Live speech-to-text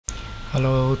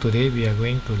Hello, today we are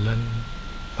going to learn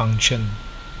function.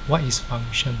 What is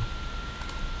function?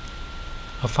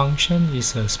 A function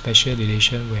is a special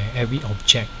relation where every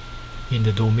object in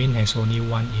the domain has only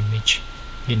one image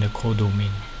in the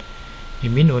codomain.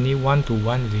 It means only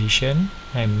one-to-one relation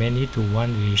and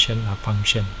many-to-one relation are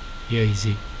function. Here is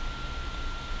it.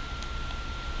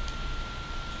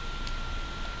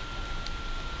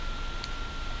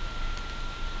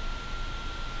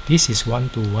 This is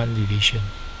one-to-one relation.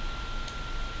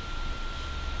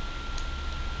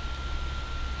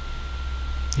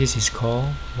 This is called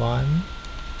one-to-one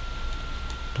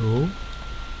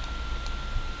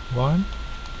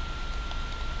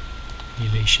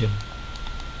relation.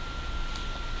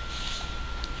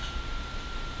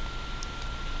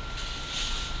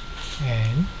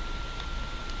 And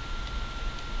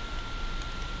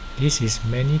this is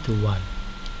many-to-one.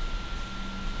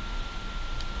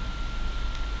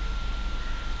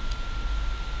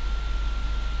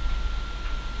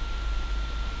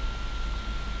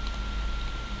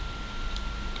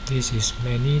 This is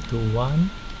many-to-one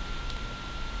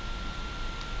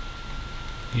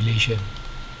relation.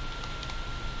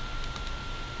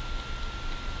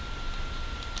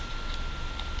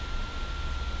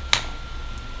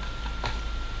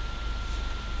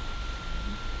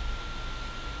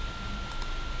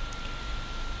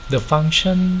 The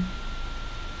function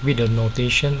with the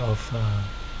notation of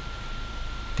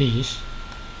this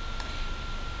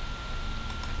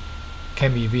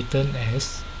can be written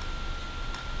as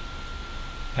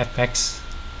fx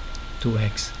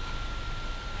 2x,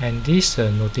 and this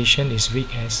notation is read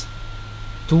as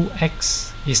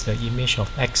 2x is the image of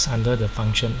x under the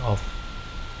function of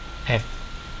f.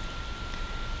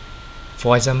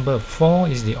 For example, 4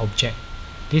 is the object,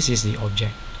 this is the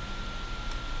object,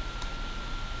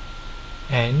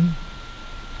 and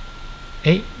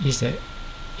 8 is the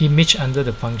image under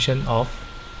the function of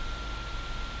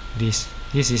this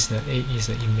is the 8 is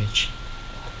the image.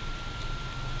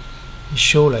 It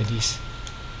show like this.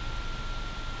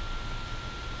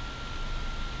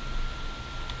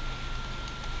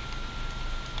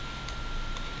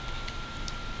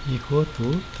 Equal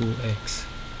to 2x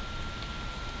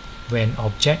when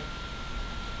object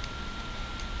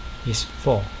is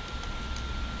 4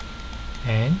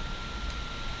 and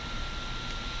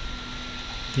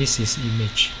this is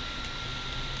image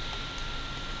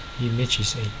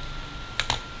is 8.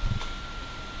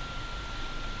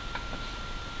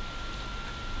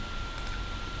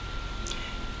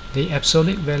 The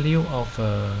absolute value of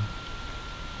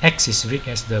x is read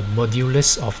as the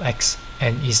modulus of x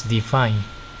and is defined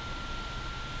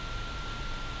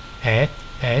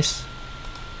as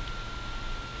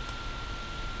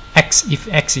x if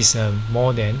x is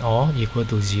more than or equal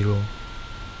to 0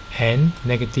 and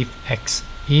negative x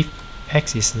if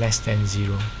x is less than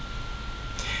 0.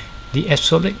 The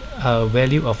absolute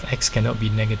value of x cannot be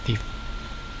negative.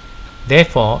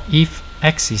 Therefore, if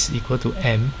x is equal to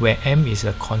m, where m is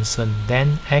a constant,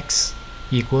 then x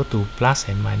equal to plus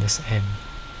and minus m.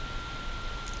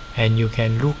 And you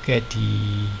can look at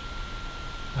the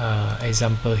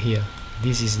example here.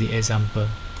 This is the example.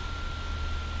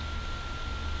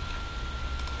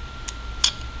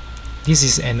 This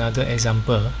is another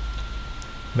example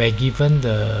where given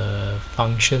the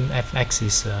function fx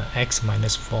is x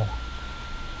minus 4,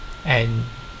 and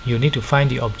you need to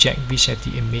find the object which has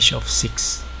the image of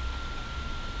 6.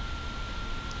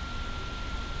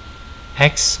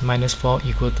 X minus 4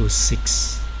 equal to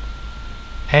 6.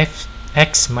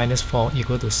 X minus 4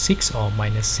 equal to 6 or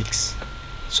minus 6.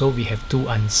 So we have two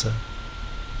answers.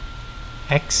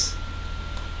 X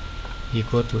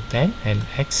equal to 10 and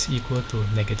x equal to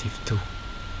negative 2.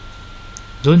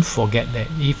 Don't forget that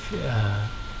if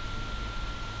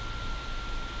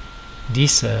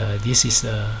this is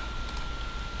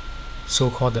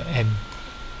so-called the m.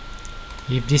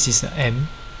 If this is the m,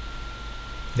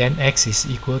 then x is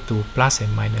equal to plus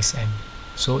and minus m,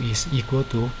 so is equal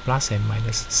to plus and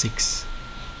minus 6.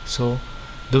 So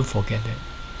don't forget that.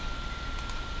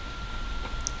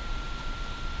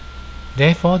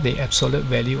 Therefore, the absolute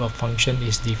value of function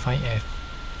is defined as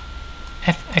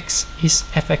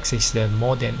fx is the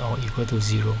more than or equal to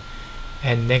 0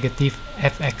 and negative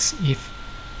fx if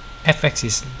fx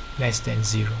is less than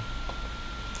 0.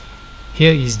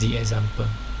 Here is the example.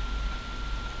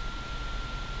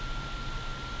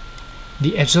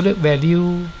 The absolute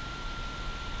value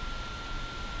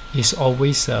is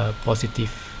always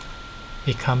positive.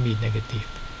 It can't be negative.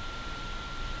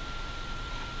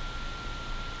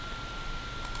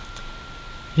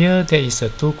 Here there is a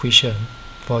two question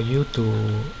for you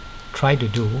to try to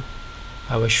do.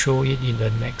 I will show it in the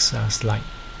next slide.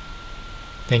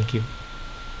 Thank you.